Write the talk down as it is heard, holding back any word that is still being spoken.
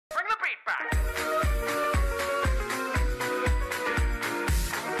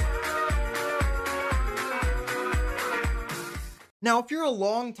Now, if you're a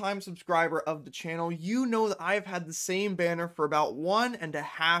long-time subscriber of the channel, you know that I've had the same banner for about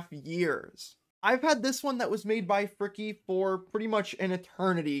 1.5 years. I've had this one that was made by Fricky for pretty much an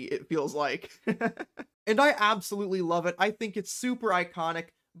eternity, it feels like. And I absolutely love it. I think it's super iconic,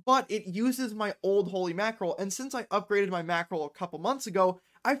 but it uses my old holy mackerel, and since I upgraded my mackerel a couple months ago,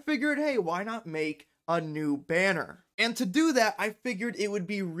 I figured, hey, why not make a new banner? And to do that, I figured it would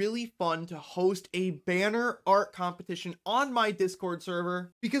be really fun to host a banner art competition on my Discord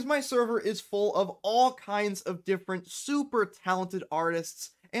server, because my server is full of all kinds of different super talented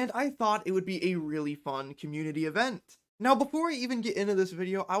artists, and I thought it would be a really fun community event. Now, before I even get into this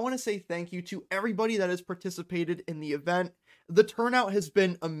video, I want to say thank you to everybody that has participated in the event. The turnout has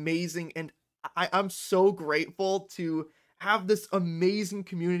been amazing, and I'm so grateful to have this amazing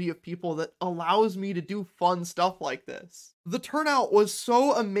community of people that allows me to do fun stuff like this. The turnout was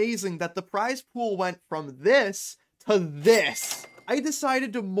so amazing that the prize pool went from this to this. I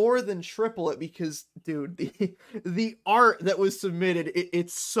decided to more than triple it because, dude, the art that was submitted,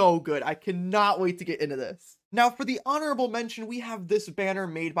 it's so good. I cannot wait to get into this. Now, for the honorable mention, we have this banner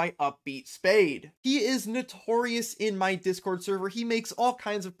made by Upbeat Spade. He is notorious in my Discord server. He makes all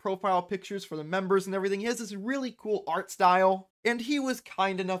kinds of profile pictures for the members and everything. He has this really cool art style, and he was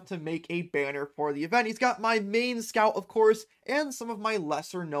kind enough to make a banner for the event. He's got my main scout, of course, and some of my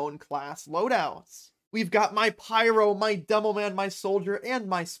lesser known class loadouts. We've got my pyro, my demo man, my soldier, and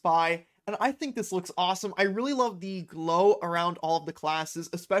my spy. And I think this looks awesome. I really love the glow around all of the classes,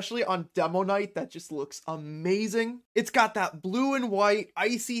 especially on demo night. That just looks amazing. It's got that blue and white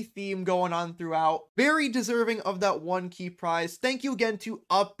icy theme going on throughout. Very deserving of that 1 key prize. Thank you again to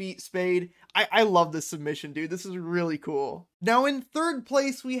Upbeat Spade. I love this submission, dude. This is really cool. Now in third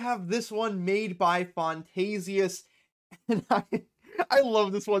place, we have this one made by Fontasius. And I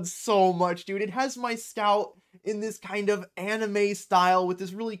love this one so much, dude. It has my scout in this kind of anime style with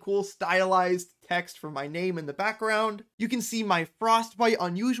this really cool stylized text for my name in the background. You can see my frostbite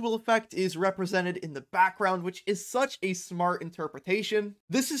unusual effect is represented in the background, which is such a smart interpretation.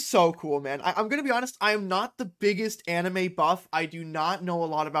 This is so cool, man. I'm gonna be honest, I am not the biggest anime buff. I do not know a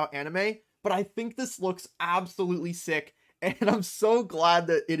lot about anime, but I think this looks absolutely sick, and I'm so glad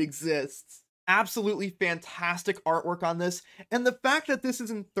that it exists. Absolutely fantastic artwork on this, and the fact that this is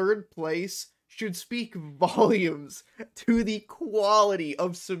in third place should speak volumes to the quality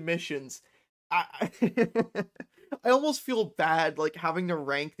of submissions. I I almost feel bad like having to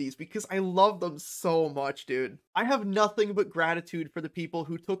rank these because I love them so much, dude. I have nothing but gratitude for the people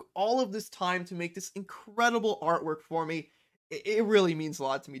who took all of this time to make this incredible artwork for me. It really means a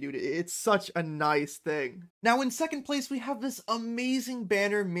lot to me, dude. It's such a nice thing. Now, in second place, we have this amazing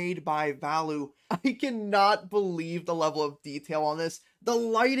banner made by Valu. I cannot believe the level of detail on this. The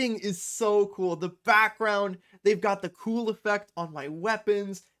lighting is so cool. The background, they've got the cool effect on my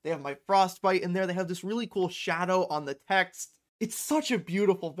weapons. They have my frostbite in there. They have this really cool shadow on the text. It's such a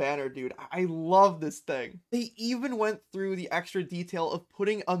beautiful banner, dude. I love this thing. They even went through the extra detail of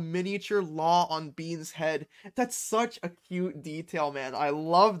putting a miniature Law on Bean's head. That's such a cute detail, man. I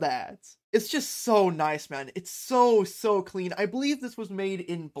love that. It's just so nice, man. It's so clean. I believe this was made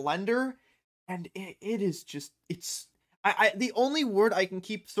in Blender, and it is just, the only word I can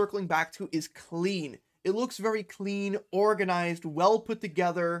keep circling back to is clean. It looks very clean, organized, well put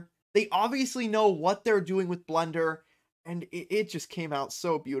together. They obviously know what they're doing with Blender, and it just came out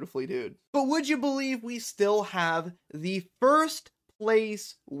so beautifully, dude. But would you believe we still have the first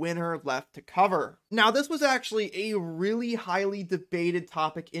place winner left to cover? Now, this was actually a really highly debated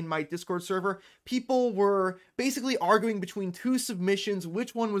topic in my Discord server. People were basically arguing between two submissions,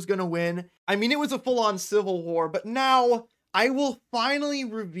 which one was going to win. I mean, it was a full-on civil war, but now I will finally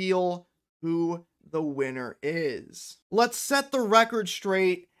reveal who the winner is. Let's set the record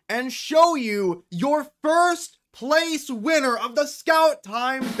straight and show you your first place winner of the Scout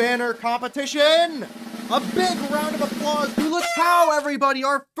Time banner competition. A big round of applause to Letao, everybody,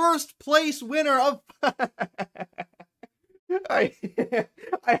 our first place winner of I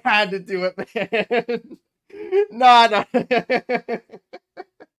had to do it, man. No.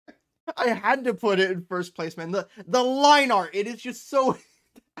 I had to put it in first place, man. The line art, it is just so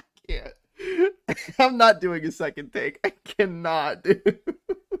I can't. I'm not doing a second take. I cannot, dude.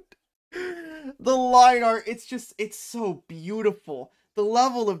 The line art, it's so beautiful. The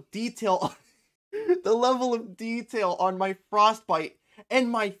level of detail on my frostbite and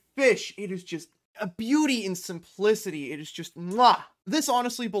my fish, it is just a beauty in simplicity. It is just mwah. This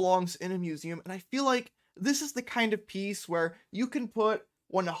honestly belongs in a museum, and I feel like this is the kind of piece where you can put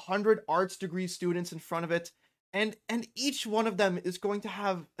 100 arts degree students in front of it, and each one of them is going to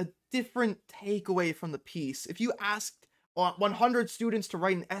have a different takeaway from the piece. If you asked 100 students to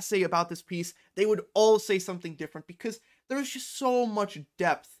write an essay about this piece, they would all say something different because there's just so much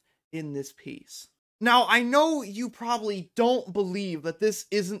depth in this piece. Now, I know you probably don't believe that this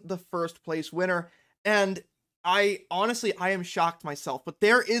isn't the first place winner, and I am shocked myself, but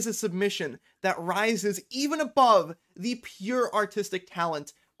there is a submission that rises even above the pure artistic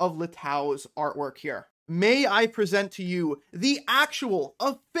talent of Litau's artwork here. May I present to you the actual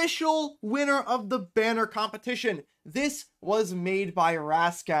official winner of the banner competition. This was made by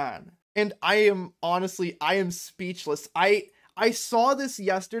Raskan. And I am speechless. I saw this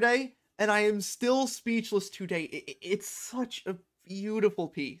yesterday and I am still speechless today. It's such a beautiful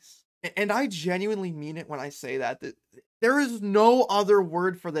piece. And I genuinely mean it when I say that there is no other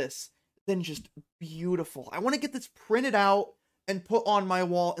word for this than just beautiful. I want to get this printed out and put on my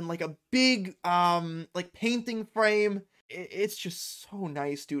wall in like a big like painting frame. It's just so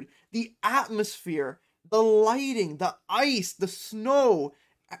nice, dude. The atmosphere, the lighting, the ice, the snow.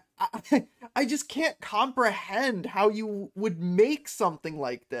 I just can't comprehend how you would make something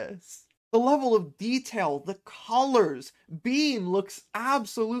like this. The level of detail, the colors, Bean looks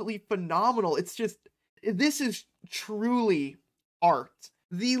absolutely phenomenal. It's just, this is truly art.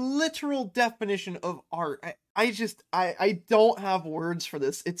 The literal definition of art. I don't have words for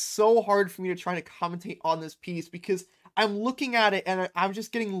this. It's so hard for me to try to commentate on this piece because I'm looking at it and I'm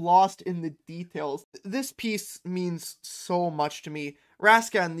just getting lost in the details. This piece means so much to me.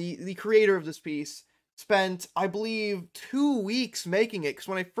 Raskan, the creator of this piece, spent, I believe, 2 weeks making it. Because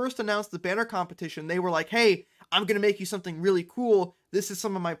when I first announced the banner competition, they were like, hey, I'm going to make you something really cool. This is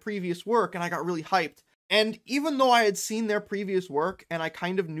some of my previous work. And I got really hyped. And even though I had seen their previous work and I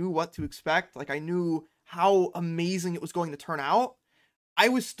kind of knew what to expect, like I knew how amazing it was going to turn out, I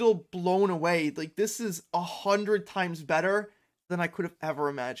was still blown away. Like, this is 100 times better than I could have ever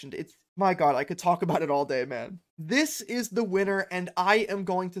imagined. It's, my God, I could talk about it all day, man. This is the winner, and I am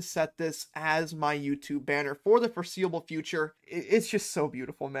going to set this as my YouTube banner for the foreseeable future. It's just so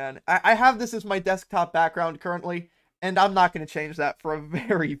beautiful, man. I have this as my desktop background currently, and I'm not going to change that for a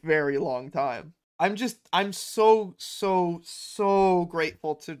very, very long time. I'm so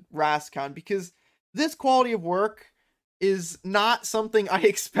grateful to Raskan because this quality of work is not something I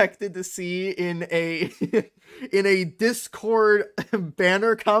expected to see in a in a Discord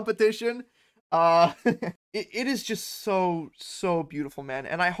banner competition. It is just so beautiful, man.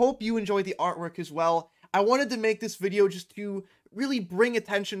 And I hope you enjoyed the artwork as well. I wanted to make this video just to really bring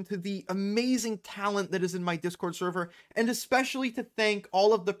attention to the amazing talent that is in my Discord server, and especially to thank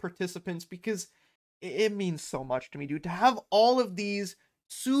all of the participants because it means so much to me, dude. To have all of these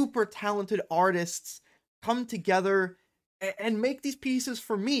super talented artists come together and make these pieces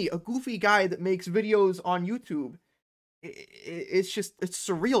for me, a goofy guy that makes videos on YouTube. It's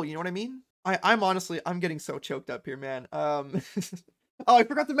surreal, you know what I mean? I'm getting so choked up here, man. Oh, I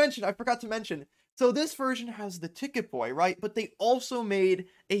forgot to mention. So this version has the Ticket Boy, right? But they also made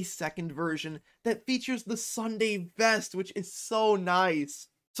a second version that features the Sunday vest, which is so nice.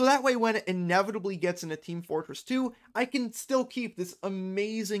 So that way, when it inevitably gets into Team Fortress 2, I can still keep this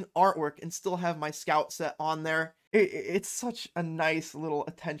amazing artwork and still have my scout set on there. It's such a nice little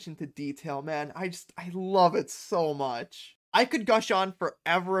attention to detail, man. I love it so much. I could gush on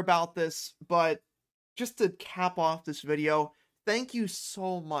forever about this, but just to cap off this video, thank you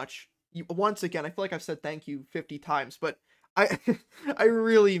so much. Once again, I feel like I've said thank you 50 times, but I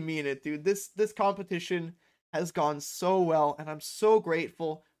really mean it, dude. This competition has gone so well, and I'm so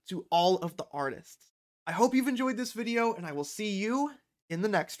grateful to all of the artists. I hope you've enjoyed this video, and I will see you in the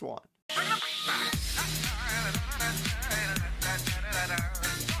next one.